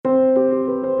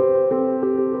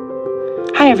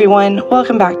Hi everyone,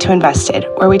 welcome back to Invested,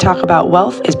 where we talk about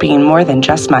wealth as being more than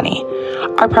just money.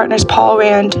 Our partners Paul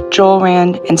Rand, Joel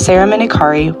Rand, and Sarah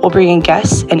Minikari will bring in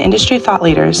guests and industry thought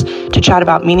leaders to chat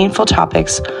about meaningful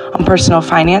topics on personal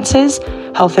finances,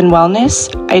 health and wellness,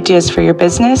 ideas for your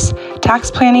business, tax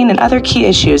planning, and other key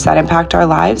issues that impact our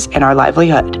lives and our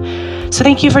livelihood. So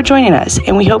thank you for joining us,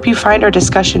 and we hope you find our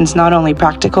discussions not only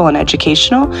practical and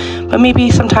educational, but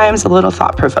maybe sometimes a little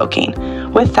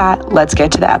thought-provoking. With that, let's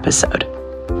get to the episode.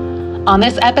 On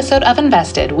this episode of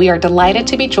Invested, we are delighted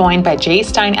to be joined by Jay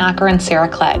Steinacker and Sarah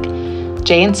Clegg.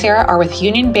 Jay and Sarah are with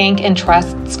Union Bank and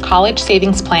Trust's College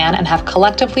Savings Plan and have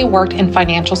collectively worked in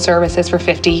financial services for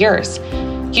 50 years.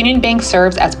 Union Bank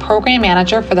serves as program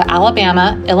manager for the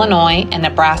Alabama, Illinois, and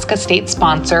Nebraska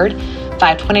state-sponsored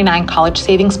 529 college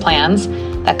savings plans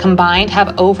that combined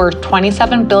have over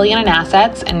 $27 billion in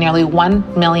assets and nearly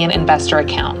 1 million investor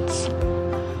accounts.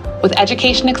 With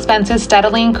education expenses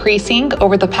steadily increasing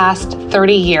over the past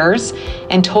 30 years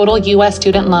and total U.S.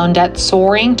 student loan debt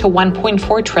soaring to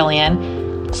 $1.4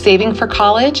 trillion, saving for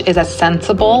college is as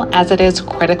sensible as it is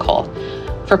critical.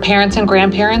 For parents and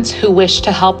grandparents who wish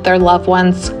to help their loved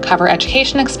ones cover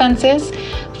education expenses,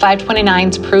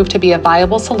 529s prove to be a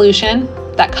viable solution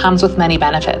that comes with many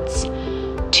benefits.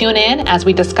 Tune in as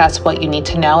we discuss what you need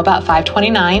to know about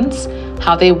 529s,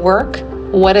 how they work,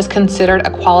 what is considered a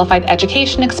qualified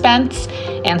education expense,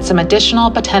 and some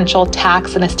additional potential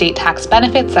tax and estate tax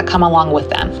benefits that come along with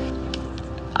them.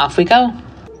 Off we go.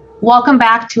 Welcome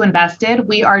back to Invested.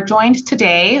 We are joined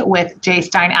today with Jay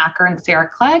Steinacker and Sarah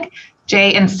Clegg.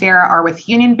 Jay and Sarah are with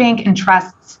Union Bank and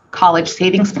Trust's College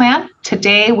Savings Plan.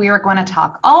 Today, we are going to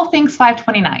talk all things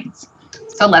 529s.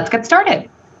 So let's get started.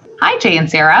 Hi, Jay and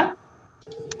Sarah.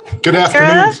 Good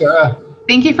afternoon, Sarah.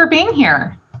 Thank you for being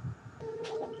here.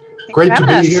 Great to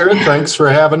be here. Thanks for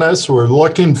having us. We're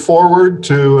looking forward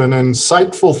to an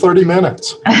insightful 30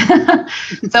 minutes.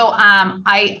 So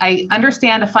I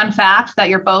understand a fun fact that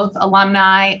you're both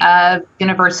alumni of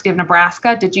University of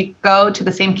Nebraska. Did you go to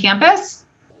the same campus?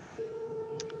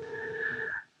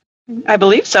 I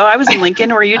believe so. I was in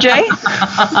Lincoln. Were you, Jay?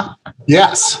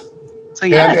 Yes. So,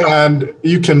 yes. And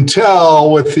you can tell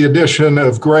with the addition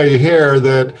of gray hair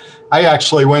that I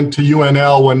actually went to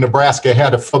UNL when Nebraska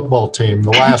had a football team.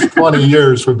 The last 20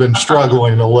 years we've been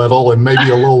struggling a little and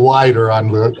maybe a little lighter on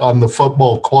the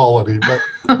football quality, but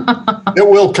it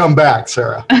will come back,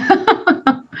 Sarah.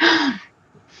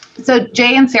 So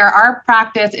Jay and Sarah, our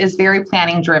practice is very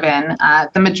planning driven.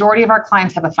 The majority of our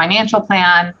clients have a financial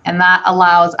plan, and that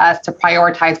allows us to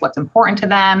prioritize what's important to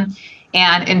them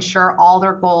and ensure all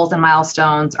their goals and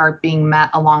milestones are being met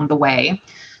along the way.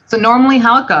 So normally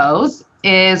how it goes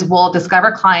is we'll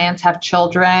discover clients have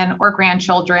children or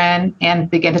grandchildren and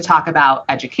begin to talk about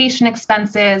education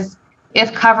expenses,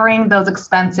 if covering those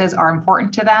expenses are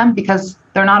important to them, because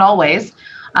they're not always,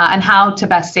 and how to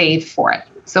best save for it.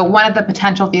 So one of the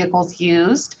potential vehicles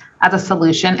used as a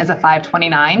solution is a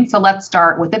 529. So let's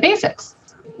start with the basics.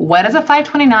 What is a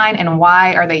 529 and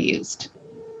why are they used?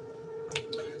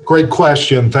 Great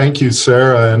question. Thank you,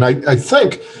 Sarah. And I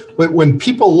think when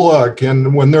people look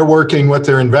and when they're working with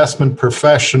their investment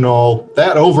professional,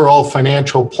 that overall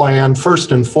financial plan,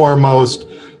 first and foremost,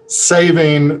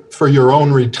 saving for your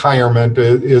own retirement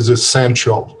is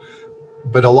essential.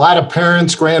 But a lot of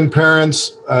parents,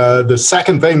 grandparents, the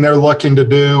second thing they're looking to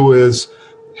do is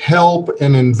help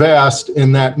and invest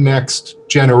in that next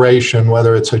generation,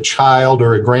 whether it's a child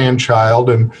or a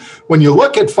grandchild. And when you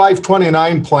look at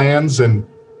 529 plans, and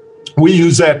we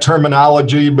use that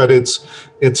terminology, but it's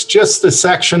just the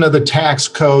section of the tax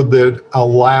code that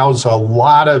allows a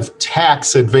lot of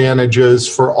tax advantages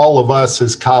for all of us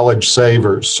as college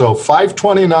savers. So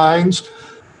 529s,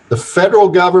 the federal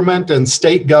government and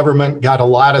state government got a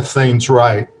lot of things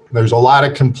right. There's a lot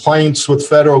of complaints with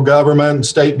federal government and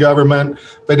state government,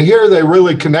 but here they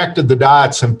really connected the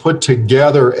dots and put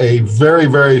together a very,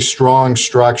 very strong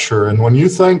structure. And when you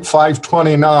think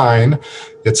 529,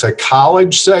 it's a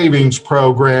college savings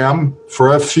program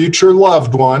for a future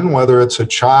loved one, whether it's a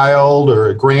child or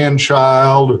a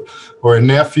grandchild or a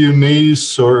nephew,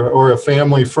 niece, or a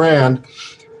family friend.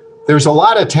 There's a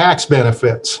lot of tax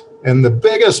benefits. And the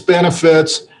biggest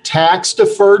benefits,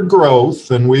 tax-deferred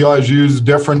growth, and we always use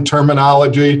different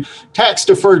terminology.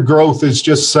 Tax-deferred growth is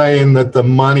just saying that the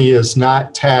money is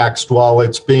not taxed while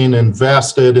it's being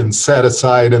invested and set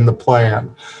aside in the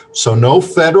plan. So no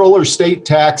federal or state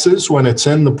taxes when it's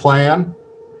in the plan.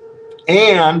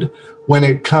 And when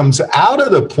it comes out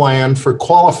of the plan for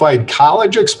qualified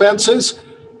college expenses,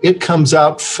 it comes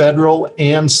out federal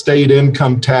and state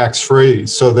income tax free.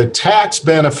 So the tax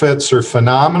benefits are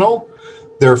phenomenal.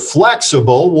 They're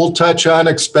flexible. We'll touch on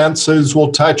expenses.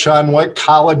 We'll touch on what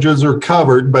colleges are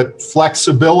covered, but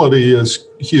flexibility is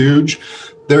huge.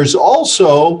 There's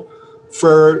also,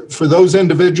 for those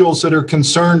individuals that are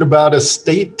concerned about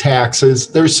estate taxes,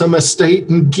 there's some estate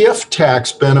and gift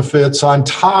tax benefits on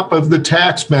top of the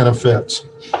tax benefits.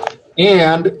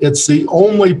 And it's the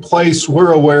only place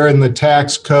we're aware in the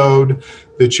tax code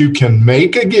that you can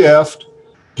make a gift,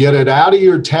 get it out of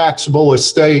your taxable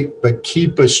estate, but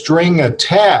keep a string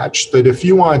attached that if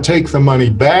you want to take the money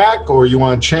back or you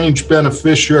want to change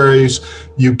beneficiaries,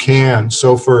 you can.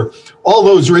 So for all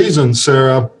those reasons,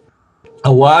 Sarah,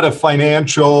 a lot of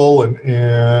financial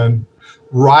and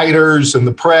writers and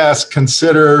the press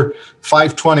consider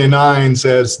 529s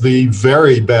as the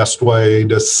very best way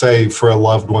to save for a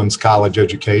loved one's college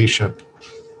education.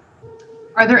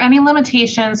 Are there any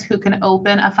limitations who can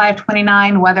open a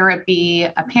 529, whether it be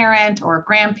a parent or a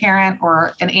grandparent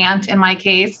or an aunt in my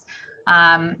case?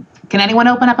 Can anyone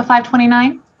open up a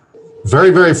 529?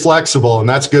 Very, very flexible. And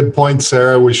that's a good point,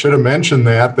 Sarah. We should have mentioned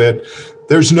that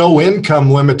there's no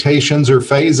income limitations or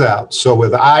phase outs. So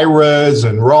with IRAs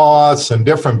and Roths and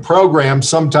different programs,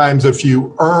 sometimes if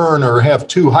you earn or have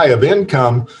too high of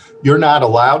income, you're not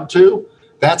allowed to.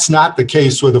 That's not the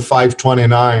case with a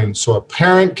 529. So a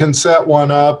parent can set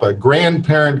one up, a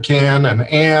grandparent can, an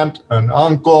aunt, an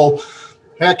uncle.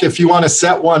 Heck, if you want to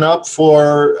set one up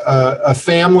for a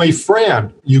family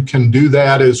friend, you can do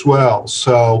that as well.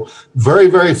 So very,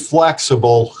 very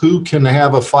flexible who can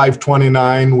have a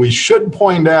 529. We should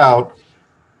point out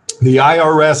the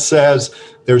IRS says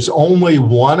there's only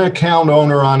one account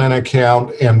owner on an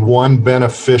account and one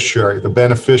beneficiary. The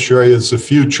beneficiary is the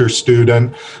future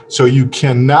student. So you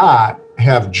cannot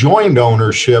have joint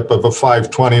ownership of a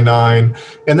 529.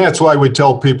 And that's why we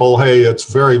tell people, hey,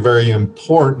 it's very, very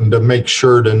important to make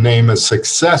sure to name a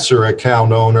successor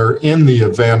account owner in the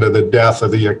event of the death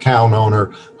of the account owner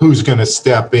who's going to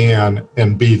step in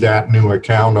and be that new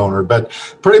account owner. But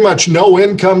pretty much no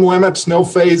income limits, no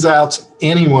phase outs.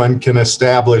 Anyone can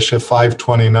establish a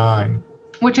 529.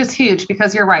 Which is huge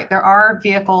because you're right. There are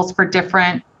vehicles for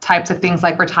different types of things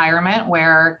like retirement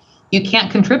where you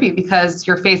can't contribute because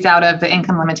you're phased out of the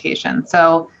income limitation.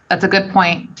 So that's a good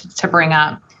point to bring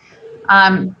up.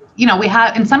 We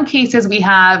have, in some cases, we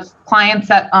have clients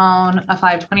that own a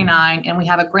 529 and we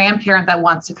have a grandparent that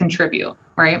wants to contribute,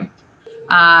 right?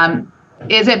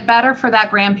 Is it better for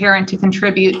that grandparent to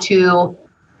contribute to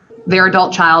their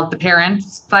adult child, the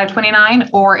parent's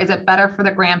 529, or is it better for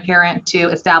the grandparent to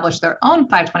establish their own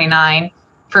 529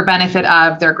 for benefit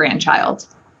of their grandchild?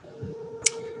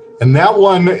 And that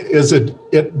one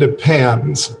it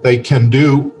depends. They can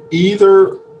do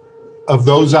either of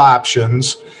those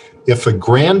options. If a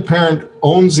grandparent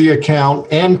owns the account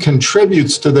and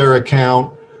contributes to their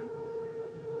account,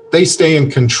 they stay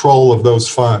in control of those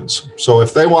funds. So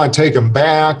if they want to take them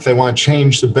back, they want to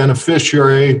change the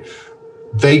beneficiary,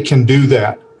 they can do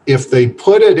that. If they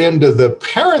put it into the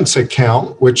parent's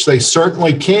account, which they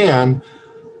certainly can,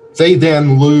 they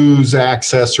then lose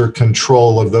access or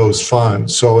control of those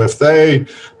funds. So if they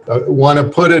want to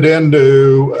put it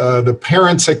into the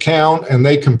parent's account and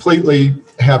they completely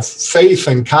have faith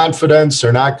and confidence,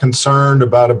 they're not concerned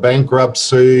about a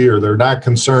bankruptcy or they're not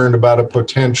concerned about a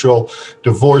potential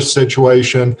divorce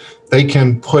situation, they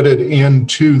can put it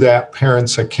into that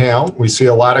parent's account. We see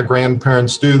a lot of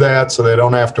grandparents do that so they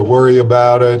don't have to worry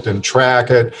about it and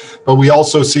track it. But we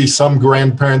also see some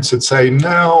grandparents that say,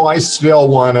 no, I still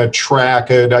want to track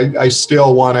it. I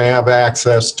still want to have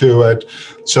access to it.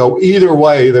 So either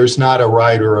way, there's not a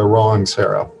right or a wrong,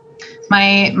 Sarah.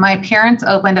 My parents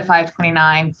opened a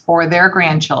 529 for their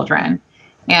grandchildren.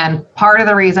 And part of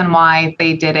the reason why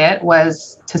they did it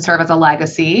was to serve as a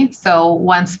legacy. So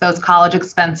once those college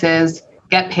expenses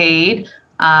get paid,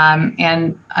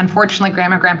 and unfortunately,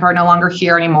 Grandma and Grandpa are no longer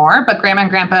here anymore, but Grandma and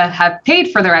Grandpa have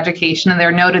paid for their education and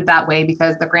they're noted that way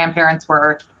because the grandparents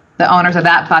were the owners of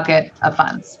that bucket of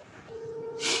funds.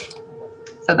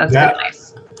 So that's very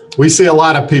nice. We see a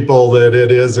lot of people that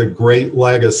it is a great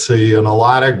legacy, and a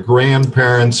lot of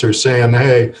grandparents are saying,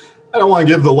 hey, I don't want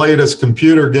to give the latest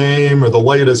computer game or the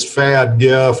latest fad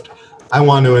gift. I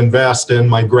want to invest in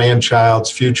my grandchild's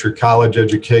future college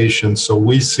education. So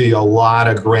we see a lot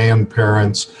of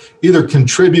grandparents either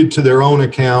contribute to their own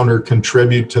account or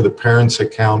contribute to the parent's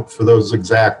account for those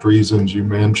exact reasons you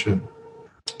mentioned.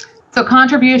 So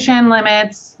contribution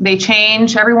limits, they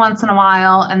change every once in a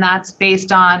while, and that's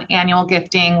based on annual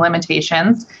gifting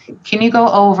limitations. Can you go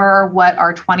over what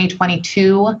our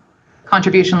 2022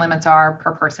 contribution limits are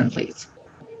per person, please?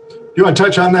 Do you want to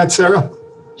touch on that, Sarah?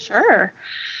 Sure.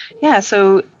 Yeah.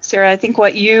 So, Sarah, I think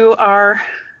what you are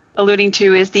alluding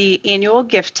to is the annual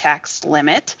gift tax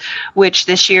limit, which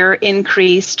this year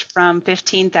increased from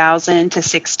 $15,000 to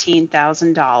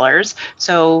 $16,000.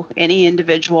 So any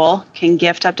individual can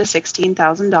gift up to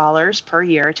 $16,000 per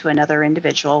year to another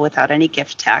individual without any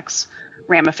gift tax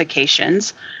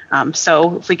ramifications.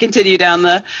 So if we continue down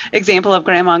the example of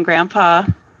grandma and grandpa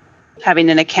having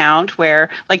an account where,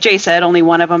 like Jay said, only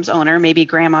one of them's owner, maybe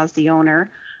grandma's the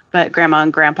owner, but grandma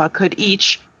and grandpa could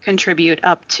each contribute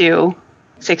up to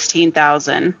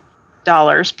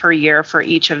 $16,000 per year for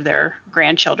each of their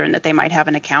grandchildren that they might have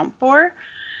an account for.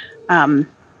 The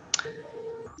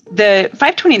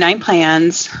 529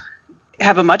 plans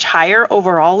have a much higher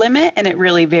overall limit, and it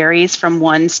really varies from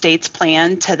one state's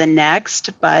plan to the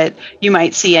next, but you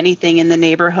might see anything in the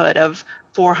neighborhood of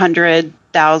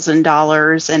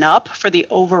 $400,000 and up for the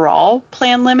overall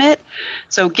plan limit.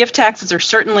 So gift taxes are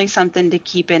certainly something to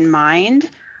keep in mind,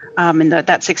 and that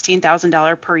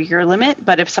 $16,000 per year limit.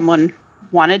 But if someone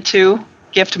wanted to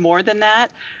gift more than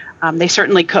that, they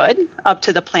certainly could, up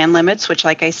to the plan limits, which,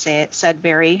 like I said,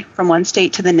 vary from one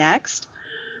state to the next.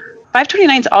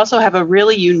 529s also have a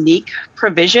really unique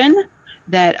provision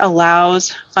that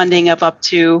allows funding of up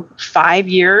to 5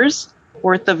 years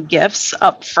worth of gifts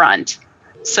up front.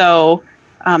 So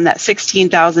that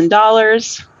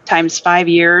 $16,000 times 5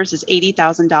 years is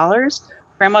 $80,000.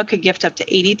 Grandma could gift up to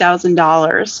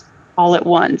 $80,000 all at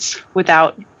once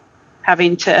without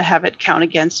having to have it count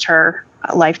against her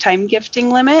lifetime gifting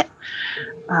limit.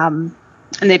 And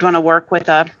they'd want to work with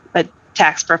a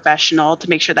tax professional to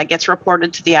make sure that gets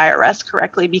reported to the IRS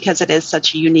correctly, because it is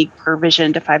such a unique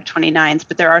provision to 529s.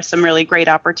 But there are some really great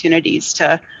opportunities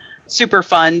to super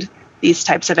fund these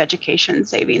types of education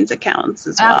savings accounts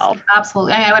as well.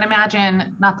 Absolutely. I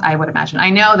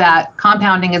know that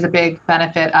compounding is a big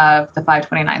benefit of the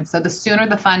 529. So the sooner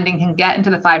the funding can get into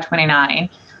the 529,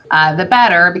 the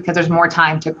better, because there's more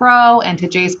time to grow. And to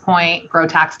Jay's point, grow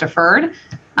tax deferred,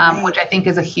 which I think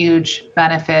is a huge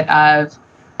benefit of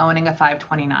owning a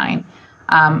 529.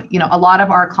 A lot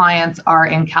of our clients are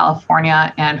in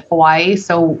California and Hawaii,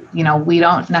 so we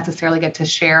don't necessarily get to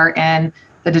share in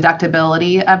the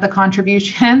deductibility of the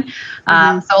contribution. So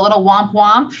a little womp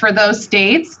womp for those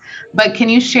states. But can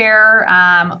you share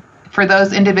for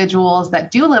those individuals that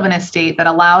do live in a state that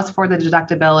allows for the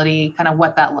deductibility, kind of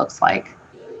what that looks like?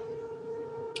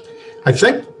 I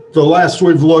think the last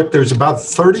we've looked, there's about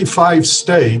 35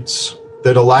 states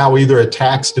that allow either a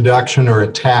tax deduction or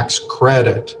a tax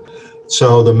credit.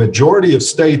 So the majority of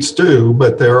states do,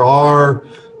 but there are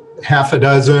half a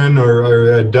dozen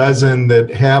or a dozen that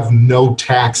have no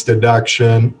tax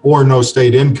deduction or no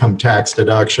state income tax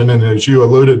deduction. And as you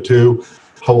alluded to,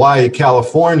 Hawaii,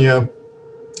 California,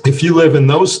 if you live in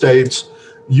those states,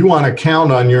 you want to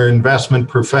count on your investment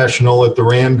professional at the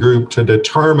RAND Group to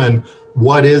determine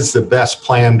what is the best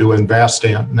plan to invest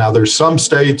in. Now, there's some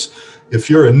states, if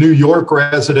you're a New York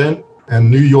resident and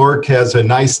New York has a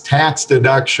nice tax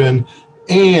deduction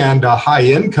and a high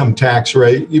income tax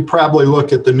rate, you probably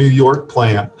look at the New York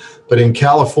plan. But in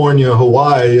California,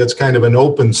 Hawaii, it's kind of an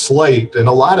open slate, and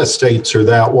a lot of states are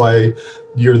that way.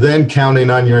 You're then counting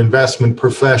on your investment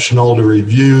professional to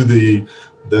review the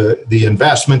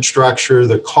investment structure,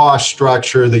 the cost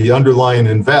structure, the underlying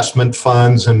investment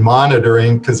funds, and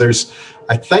monitoring, because there's,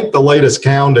 I think the latest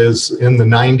count is in the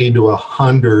 90 to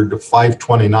 100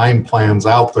 529 plans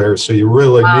out there. So you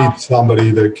really need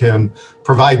somebody that can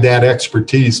provide that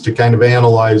expertise to kind of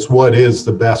analyze what is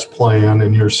the best plan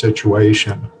in your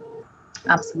situation.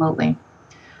 Absolutely.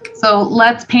 So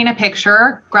let's paint a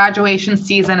picture. Graduation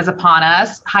season is upon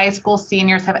us. High school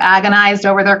seniors have agonized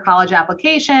over their college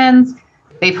applications.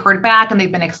 They've heard back and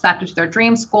they've been accepted to their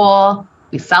dream school.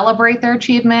 We celebrate their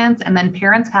achievements, and then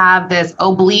parents have this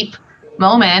bleep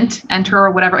moment,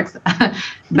 enter whatever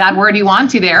bad word you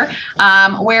want to there,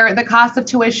 where the cost of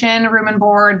tuition, room and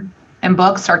board, and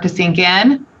books start to sink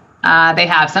in. They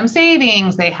have some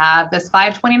savings. They have this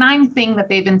 529 thing that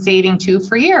they've been saving to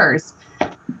for years.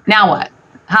 Now what?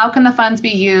 How can the funds be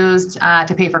used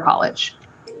to pay for college?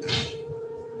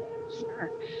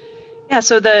 Sure. Yeah,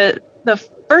 so the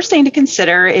first thing to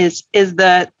consider is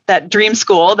that dream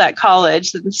school, that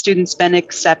college that the student's been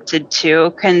accepted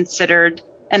to, considered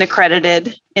an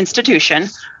accredited institution.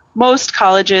 Most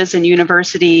colleges and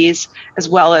universities, as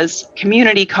well as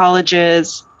community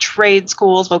colleges, trade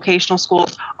schools, vocational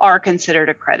schools, are considered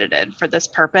accredited for this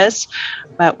purpose.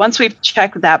 But once we've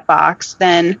checked that box,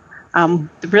 then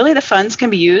really the funds can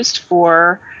be used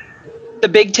for the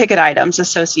big ticket items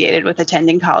associated with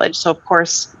attending college. So of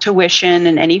course, tuition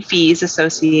and any fees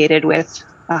associated with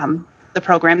the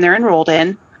program they're enrolled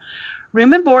in.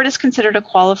 Room and board is considered a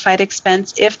qualified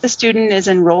expense if the student is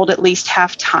enrolled at least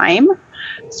half time.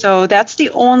 So that's the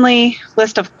only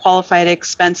list of qualified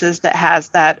expenses that has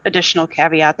that additional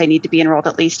caveat. They need to be enrolled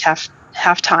at least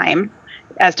half time,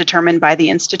 as determined by the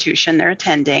institution they're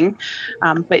attending.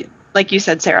 But like you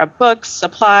said, Sarah, books,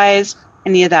 supplies,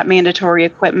 any of that mandatory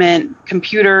equipment,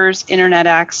 computers, internet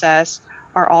access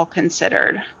are all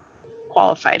considered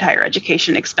qualified higher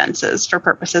education expenses for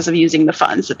purposes of using the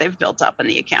funds that they've built up in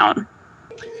the account.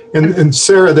 And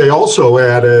Sarah, they also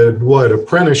added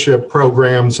apprenticeship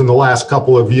programs in the last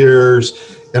couple of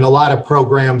years, and a lot of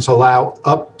programs allow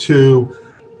up to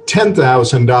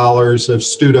 $10,000 of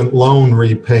student loan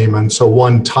repayment, so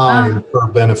one time per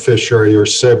beneficiary or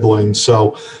sibling.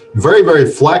 So very, very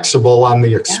flexible on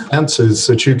the expenses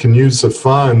that you can use the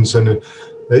funds. And it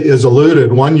is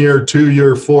alluded 1 year, 2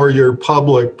 year, 4 year,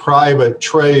 public, private,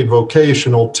 trade,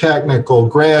 vocational, technical,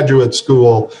 graduate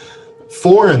school,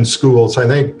 foreign schools. I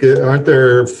think, aren't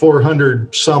there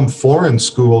 400 some foreign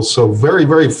schools? So very,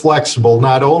 very flexible,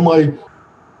 not only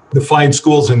the fine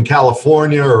schools in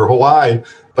California or Hawaii,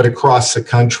 but across the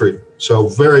country. So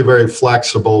very, very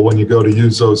flexible when you go to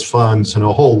use those funds, and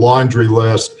a whole laundry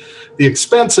list. The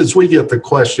expenses we get the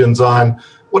questions on,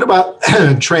 what about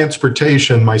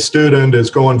transportation? My student is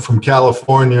going from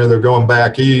California, they're going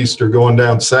back east or going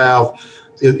down south.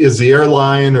 Is the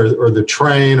airline or the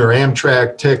train or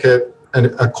Amtrak ticket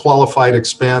a qualified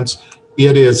expense?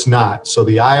 It is not. So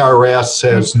the IRS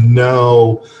says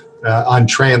no on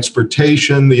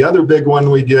transportation. The other big one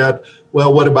we get,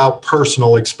 well, what about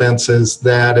personal expenses?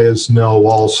 That is no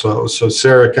also. So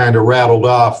Sarah kind of rattled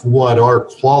off what are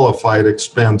qualified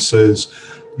expenses.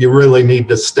 You really need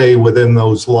to stay within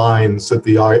those lines that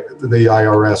the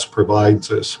IRS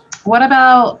provides us. What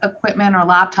about equipment or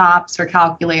laptops or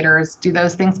calculators? Do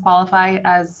those things qualify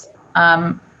as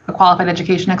a qualified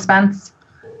education expense?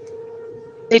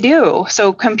 They do.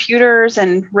 So computers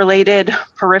and related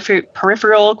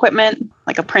peripheral equipment,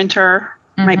 like a printer,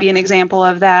 might be an example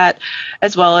of that,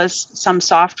 as well as some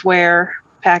software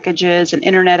packages and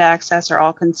internet access are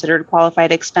all considered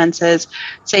qualified expenses.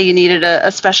 Say you needed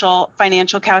a special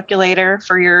financial calculator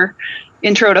for your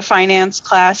intro to finance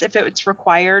class. If it's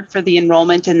required for the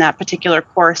enrollment in that particular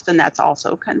course, then that's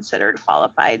also considered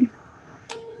qualified.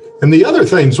 And the other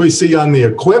things we see on the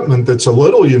equipment that's a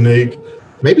little unique,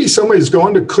 maybe somebody's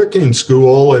going to cooking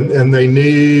school and they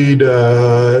need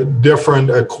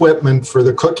different equipment for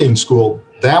the cooking school.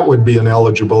 That would be an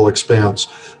eligible expense.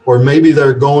 Or maybe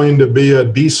they're going to be a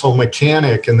diesel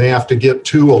mechanic and they have to get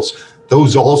tools.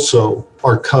 Those also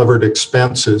are covered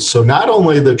expenses. So not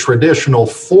only the traditional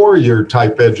 4-year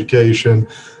type education,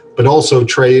 but also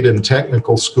trade and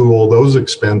technical school, those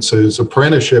expenses,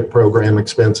 apprenticeship program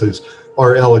expenses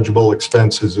are eligible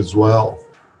expenses as well.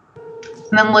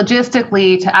 And then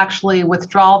logistically, to actually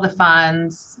withdraw the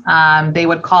funds, they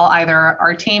would call either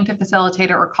our team to facilitate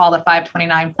it or call the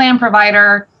 529 plan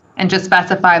provider and just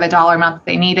specify the dollar amount that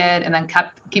they needed, and then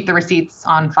keep the receipts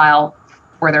on file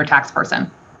for their tax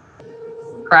person.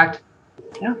 Correct?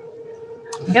 Yeah.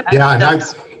 Yep. Yeah,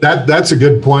 and that's a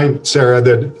good point, Sarah,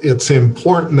 that it's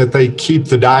important that they keep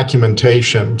the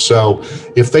documentation. So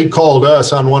if they called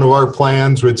us on one of our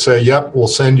plans, we'd say, yep, we'll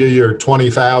send you your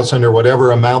 $20,000 or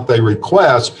whatever amount they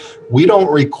request. We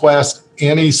don't request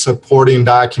any supporting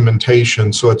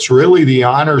documentation. So it's really the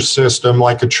honor system,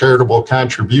 like a charitable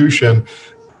contribution.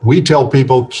 We tell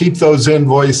people, keep those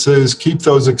invoices, keep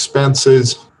those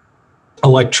expenses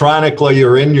electronically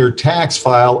or in your tax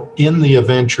file in the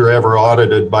event you're ever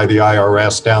audited by the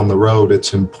IRS down the road.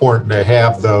 It's important to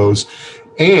have those.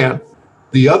 And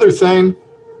the other thing,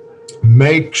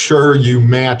 make sure you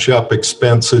match up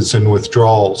expenses and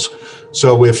withdrawals.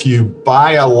 So if you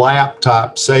buy a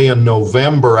laptop, say in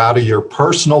November, out of your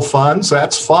personal funds,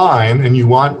 that's fine, and you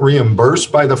want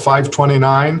reimbursed by the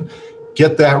 529,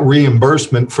 get that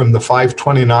reimbursement from the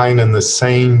 529 in the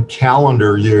same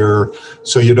calendar year,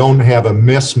 so you don't have a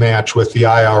mismatch with the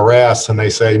IRS and they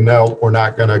say, no, we're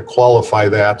not going to qualify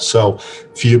that. So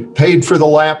if you paid for the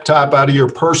laptop out of your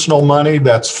personal money,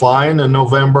 that's fine in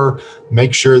November.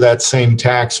 Make sure that same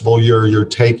taxable year you're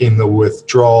taking the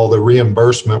withdrawal, the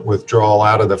reimbursement withdrawal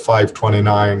out of the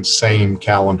 529 same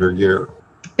calendar year.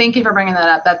 Thank you for bringing that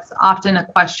up. That's often a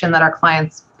question that our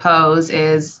clients pose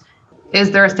is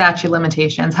there a statute of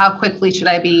limitations? How quickly should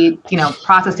I be,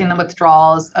 processing the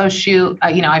withdrawals? Oh, shoot,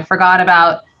 I forgot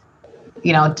about,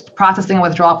 processing a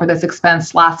withdrawal for this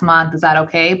expense last month. Is that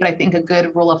okay? But I think a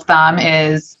good rule of thumb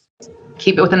is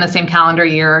keep it within the same calendar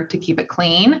year to keep it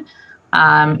clean.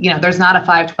 There's not a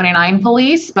 529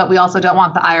 police, but we also don't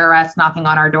want the IRS knocking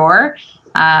on our door.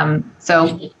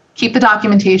 So keep the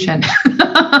documentation.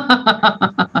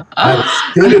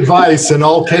 That's good advice in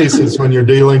all cases when you're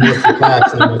dealing with the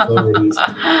tax authorities.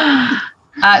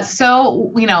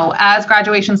 So, as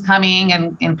graduation's coming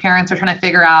and parents are trying to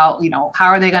figure out, how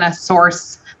are they going to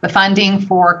source the funding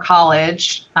for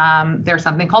college, there's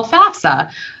something called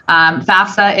FAFSA.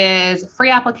 FAFSA is free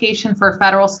application for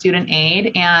federal student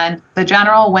aid, and the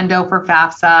general window for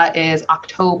FAFSA is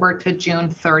October to June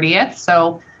 30th.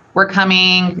 So we're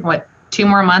coming, 2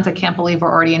 more months? I can't believe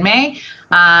we're already in May,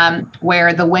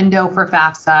 where the window for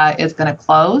FAFSA is going to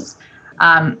close.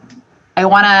 I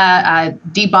want to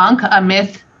debunk a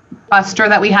myth buster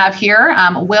that we have here.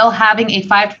 Will having a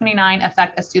 529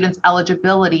 affect a student's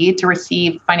eligibility to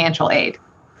receive financial aid?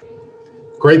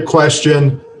 Great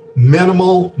question.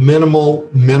 Minimal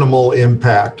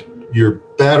impact. You're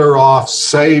better off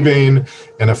saving,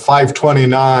 and a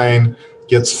 529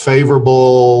 gets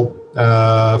favorable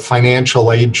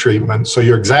financial aid treatment. So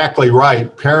you're exactly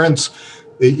right. Parents,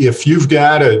 if you've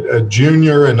got a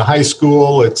junior in high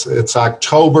school, it's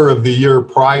October of the year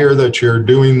prior that you're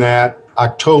doing that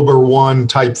October 1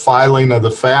 type filing of the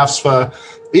FAFSA.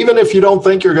 Even if you don't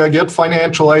think you're going to get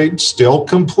financial aid, still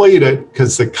complete it,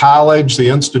 because the college, the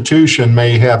institution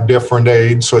may have different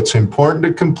aid. So it's important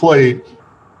to complete.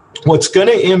 What's going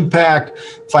to impact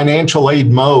financial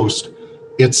aid most,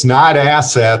 it's not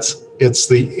assets, it's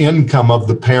the income of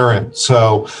the parent.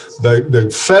 So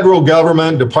the federal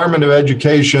government, Department of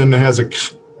Education, has a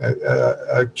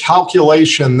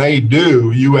calculation they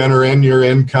do. You enter in your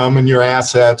income and your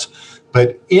assets,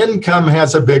 but income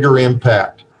has a bigger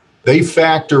impact. They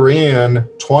factor in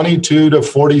 22 to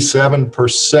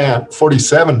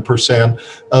 47%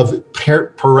 of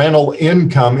parental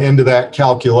income into that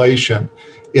calculation.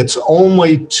 It's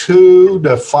only 2 to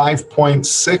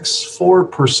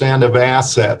 5.64% of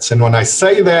assets. And when I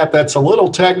say that, that's a little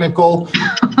technical.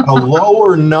 A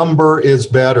lower number is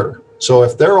better. So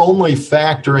if they're only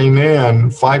factoring in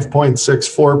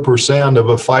 5.64% of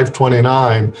a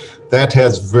 529, that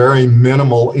has very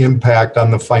minimal impact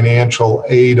on the financial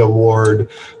aid award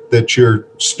that your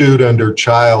student or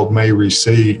child may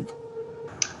receive.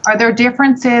 Are there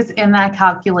differences in that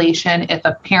calculation if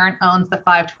a parent owns the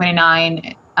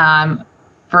 529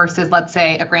 versus, let's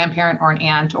say, a grandparent or an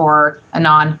aunt or a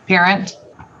non-parent?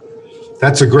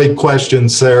 That's a great question,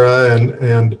 Sarah.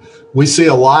 And we see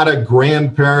a lot of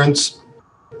grandparents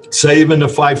saving a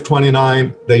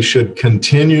 529. They should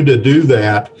continue to do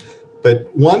that.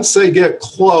 But once they get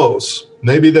close,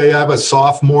 maybe they have a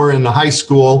sophomore in high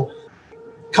school,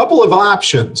 couple of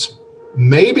options.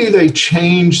 Maybe they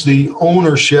change the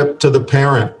ownership to the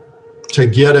parent to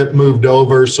get it moved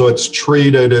over so it's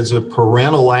treated as a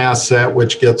parental asset,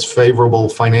 which gets favorable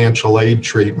financial aid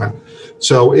treatment.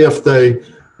 So if they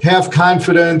have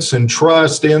confidence and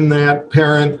trust in that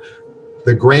parent,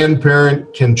 the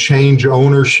grandparent can change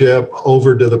ownership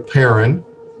over to the parent.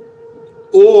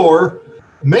 Or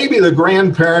maybe the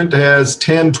grandparent has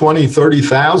 $10,000, $20,000,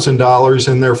 $30,000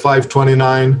 in their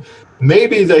 529.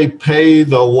 Maybe they pay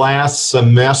the last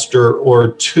semester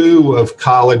or 2 of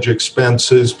college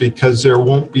expenses because there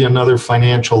won't be another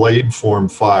financial aid form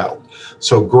filed.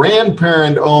 So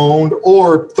grandparent owned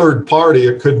or third party,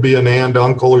 it could be an aunt,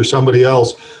 uncle, or somebody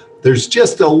else. There's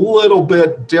just a little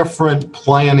bit different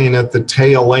planning at the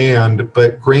tail end,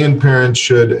 but grandparents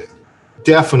should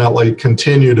definitely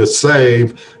continue to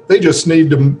save. They just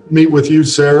need to meet with you,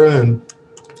 Sarah, and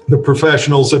the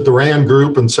professionals at the RAND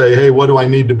group and say, hey, what do I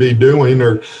need to be doing?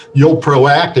 Or you'll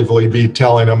proactively be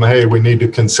telling them, hey, we need to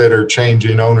consider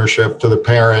changing ownership to the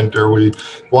parent, or we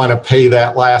want to pay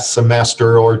that last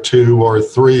semester or 2 or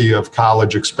 3 of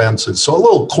college expenses. So a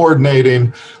little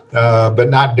coordinating, but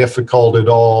not difficult at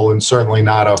all, and certainly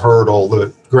not a hurdle.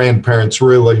 The grandparents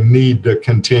really need to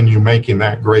continue making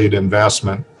that great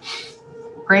investment.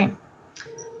 Great.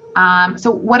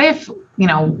 So what if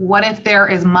there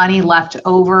is money left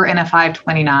over in a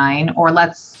 529, or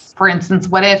for instance,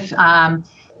 what if,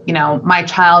 my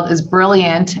child is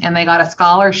brilliant and they got a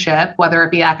scholarship, whether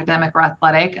it be academic or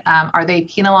athletic, are they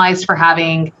penalized for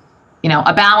having,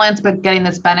 a balance, but getting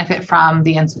this benefit from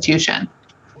the institution?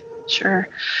 Sure.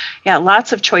 Yeah,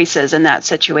 lots of choices in that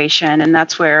situation. And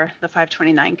that's where the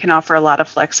 529 can offer a lot of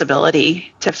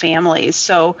flexibility to families.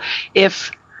 So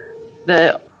if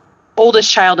the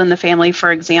oldest child in the family,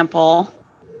 for example,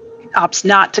 opts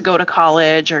not to go to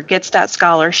college or gets that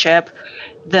scholarship,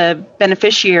 the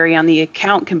beneficiary on the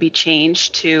account can be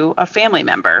changed to a family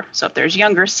member. So if there's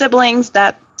younger siblings,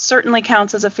 that certainly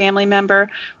counts as a family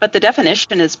member, but the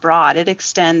definition is broad. It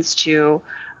extends to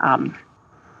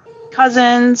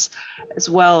cousins, as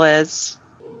well as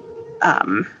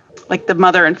like the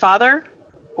mother and father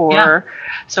Or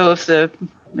so if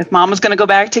mom was going to go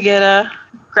back to get a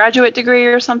graduate degree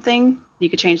or something, you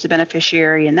could change the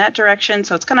beneficiary in that direction.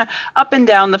 So it's kind of up and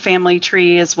down the family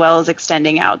tree, as well as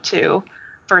extending out to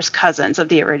first cousins of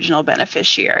the original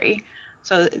beneficiary.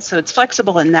 So it's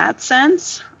flexible in that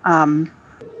sense.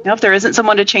 If there isn't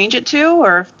someone to change it to,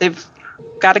 or if they've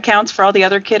got accounts for all the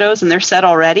other kiddos and they're set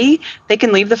already, they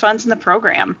can leave the funds in the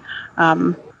program.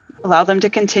 Allow them to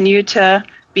continue to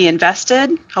be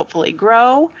invested, hopefully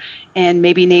grow, and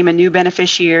maybe name a new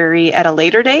beneficiary at a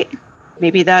later date.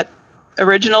 Maybe that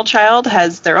original child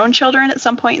has their own children at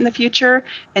some point in the future,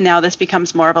 and now this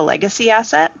becomes more of a legacy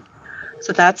asset.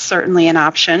 So that's certainly an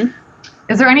option.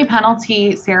 Is there any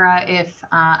penalty, Sarah, if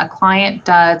a client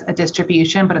does a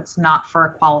distribution, but it's not for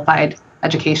a qualified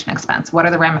education expense? What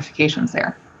are the ramifications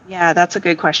there? Yeah, that's a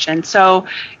good question. So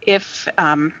if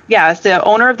the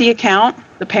owner of the account,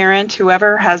 the parent,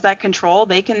 whoever has that control,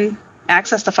 they can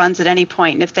access the funds at any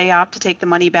point. And if they opt to take the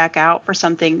money back out for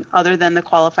something other than the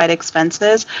qualified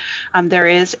expenses, there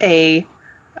is a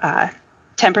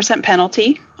 10%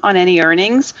 penalty on any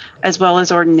earnings, as well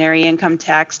as ordinary income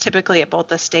tax, typically at both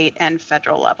the state and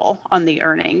federal level on the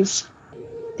earnings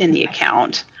in the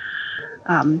account.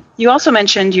 You also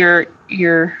mentioned your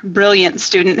brilliant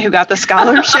student who got the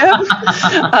scholarship.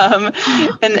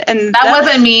 And that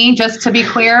wasn't me, just to be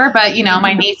clear, but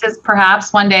my nieces perhaps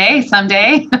someday.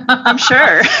 I'm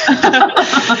sure.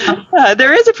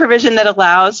 There is a provision that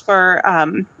allows for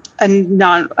a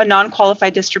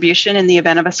non-qualified distribution in the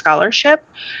event of a scholarship,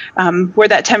 where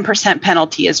that 10%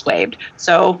 penalty is waived.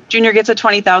 So junior gets a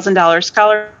 $20,000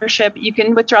 scholarship. You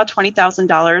can withdraw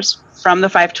 $20,000 from the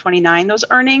 529. Those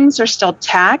earnings are still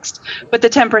taxed, but the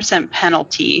 10%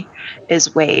 penalty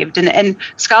is waived. And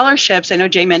scholarships, I know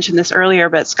Jay mentioned this earlier,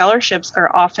 but scholarships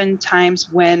are oftentimes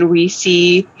when we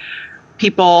see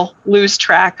people lose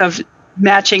track of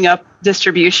matching up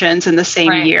distributions in the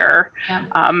same year,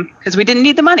 because we didn't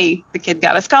need the money. The kid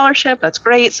got a scholarship. That's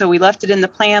great. So we left it in the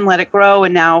plan, let it grow.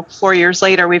 And now 4 years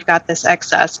later, we've got this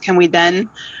excess. Can we then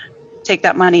take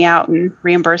that money out and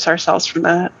reimburse ourselves for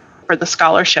the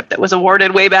scholarship that was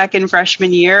awarded way back in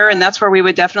freshman year? And that's where we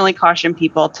would definitely caution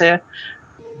people to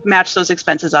match those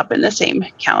expenses up in the same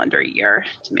calendar year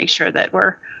to make sure that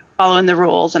we're following the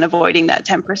rules and avoiding that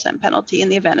 10% penalty in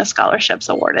the event a scholarship's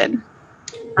awarded.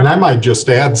 And I might just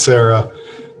add, Sarah,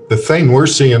 the thing we're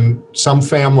seeing some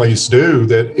families do,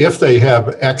 that if they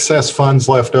have excess funds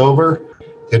left over,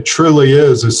 it truly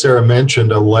is, as Sarah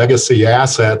mentioned, a legacy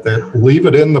asset that leave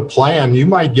it in the plan. You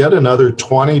might get another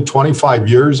 20, 25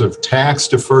 years of tax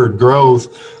deferred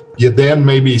growth. You then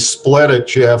maybe split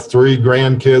it. You have 3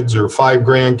 grandkids or 5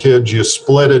 grandkids, you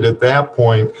split it at that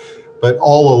point. But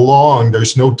all along,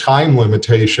 there's no time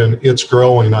limitation. It's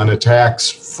growing on a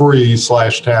tax-free /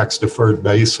 tax-deferred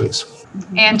basis.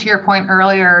 And to your point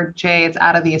earlier, Jay, it's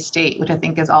out of the estate, which I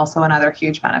think is also another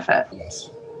huge benefit.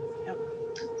 Yes.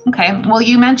 Okay. Well,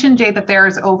 you mentioned, Jay, that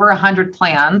there's over 100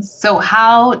 plans. So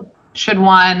how should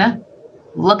one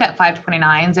look at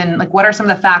 529s, and what are some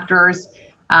of the factors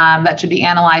that should be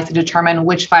analyzed to determine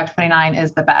which 529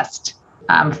 is the best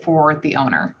for the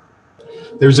owner?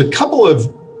 There's a couple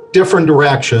of different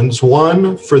directions.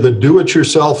 One, for the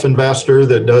do-it-yourself investor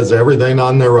that does everything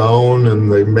on their own,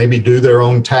 and they maybe do their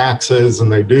own taxes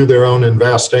and they do their own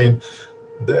investing.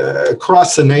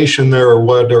 Across the nation, there are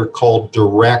what are called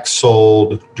direct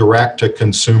sold,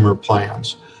 direct-to-consumer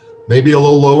plans. Maybe a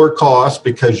little lower cost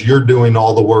because you're doing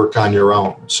all the work on your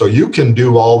own. So you can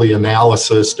do all the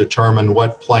analysis, determine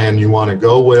what plan you want to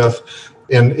go with,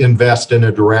 and invest in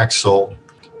a direct sold.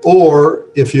 Or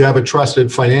if you have a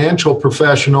trusted financial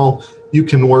professional, you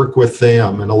can work with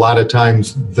them. And a lot of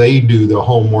times they do the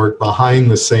homework behind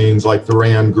the scenes, like the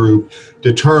RAND group,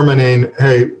 determining,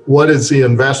 hey, what is the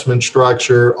investment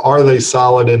structure? Are they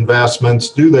solid investments?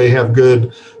 Do they have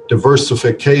good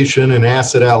diversification and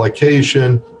asset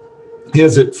allocation?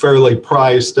 Is it fairly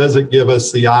priced? Does it give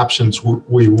us the options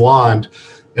we want?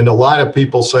 And a lot of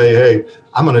people say, hey,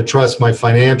 I'm going to trust my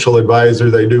financial advisor.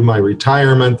 They do my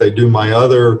retirement. They do my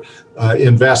other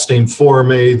investing for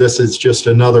me. This is just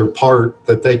another part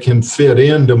that they can fit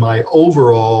into my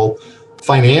overall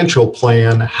financial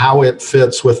plan, how it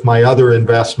fits with my other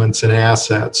investments and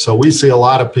assets. So we see a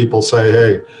lot of people say,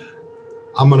 hey,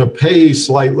 I'm going to pay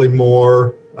slightly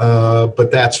more,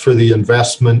 but that's for the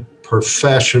investment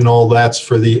professional. That's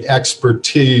for the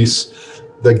expertise,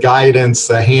 the guidance,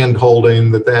 the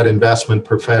hand-holding that investment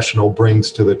professional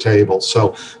brings to the table.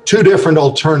 So 2 different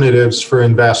alternatives for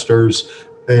investors,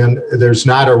 and there's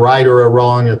not a right or a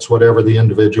wrong. It's whatever the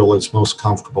individual is most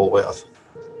comfortable with.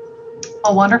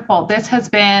 Oh, wonderful. This has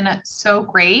been so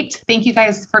great. Thank you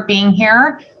guys for being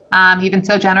here. You've been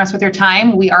so generous with your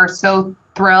time. We are so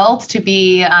thrilled to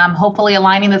be hopefully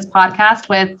aligning this podcast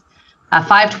with a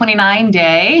 529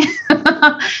 day,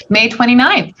 May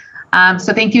 29th.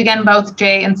 So thank you again, both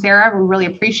Jay and Sarah. We really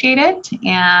appreciate it.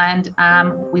 And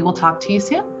we will talk to you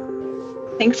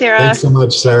soon. Thanks, Sarah. Thanks so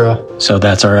much, Sarah. So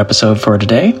that's our episode for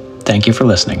today. Thank you for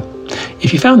listening.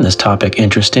 If you found this topic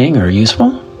interesting or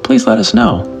useful, please let us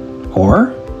know.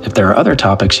 Or if there are other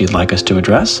topics you'd like us to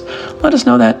address, let us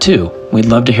know that too. We'd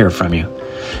love to hear from you.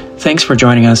 Thanks for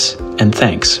joining us, and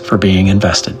thanks for being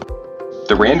invested.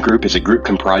 The RAND Group is a group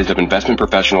comprised of investment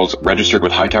professionals registered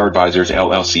with Hightower Advisors,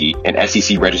 LLC, an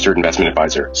SEC-registered investment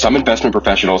advisor. Some investment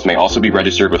professionals may also be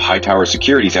registered with Hightower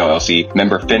Securities, LLC,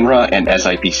 member FINRA and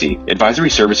SIPC. Advisory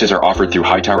services are offered through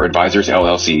Hightower Advisors,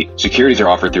 LLC. Securities are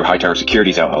offered through Hightower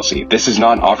Securities, LLC. This is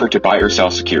not an offer to buy or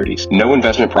sell securities. No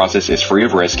investment process is free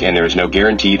of risk, and there is no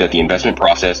guarantee that the investment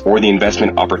process or the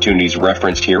investment opportunities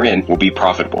referenced herein will be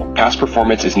profitable. Past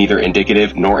performance is neither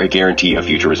indicative nor a guarantee of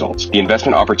future results. The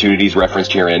investment opportunities referenced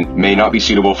herein may not be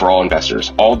suitable for all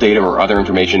investors. All data or other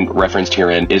information referenced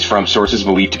herein is from sources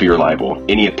believed to be reliable.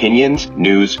 Any opinions,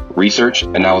 news, research,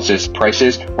 analysis,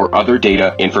 prices, or other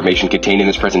data information contained in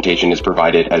this presentation is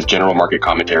provided as general market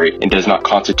commentary and does not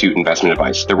constitute investment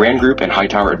advice. The RAND Group and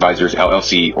Hightower Advisors,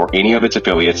 LLC, or any of its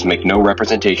affiliates make no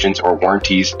representations or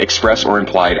warranties express or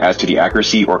implied as to the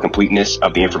accuracy or completeness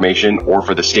of the information or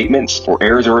for the statements or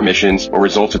errors or omissions or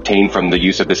results obtained from the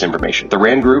use of this information. The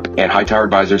RAND Group and Hightower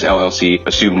Advisors, LLC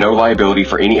assume no liability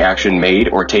for any action made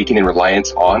or taken in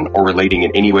reliance on or relating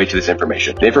in any way to this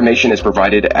information. The information is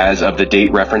provided as of the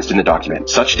date referenced in the document.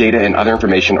 Such data and other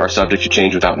information are subject to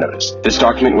change without notice. This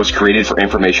document was created for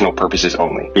informational purposes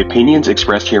only. The opinions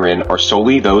expressed herein are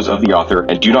solely those of the author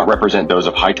and do not represent those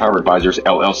of Hightower Advisors,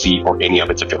 LLC, or any of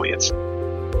its affiliates.